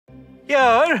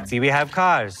Here, see, we have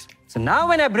cars. So now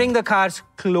when I bring the cars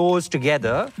close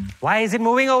together, why is it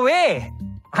moving away?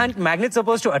 Aren't magnets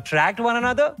supposed to attract one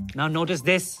another? Now notice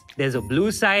this. There's a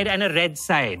blue side and a red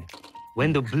side.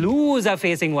 When the blues are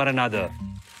facing one another,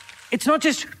 it's not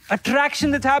just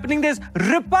attraction that's happening, there's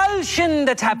repulsion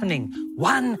that's happening.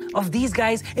 One of these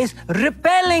guys is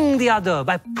repelling the other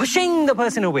by pushing the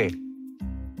person away.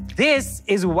 This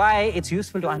is why it's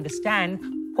useful to understand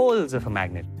poles of a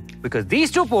magnet. Because these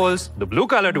two poles, the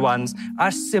blue-colored ones, are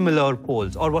similar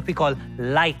poles, or what we call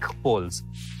like poles.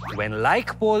 When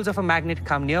like poles of a magnet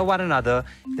come near one another,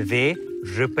 they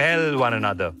repel one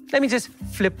another. Let me just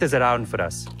flip this around for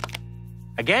us.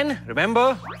 Again,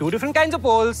 remember, two different kinds of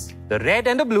poles, the red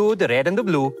and the blue, the red and the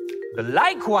blue. The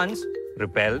like ones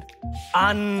repel,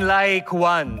 unlike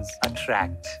ones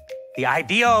attract. The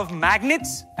idea of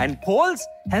magnets and poles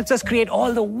helps us create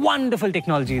all the wonderful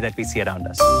technology that we see around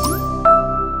us.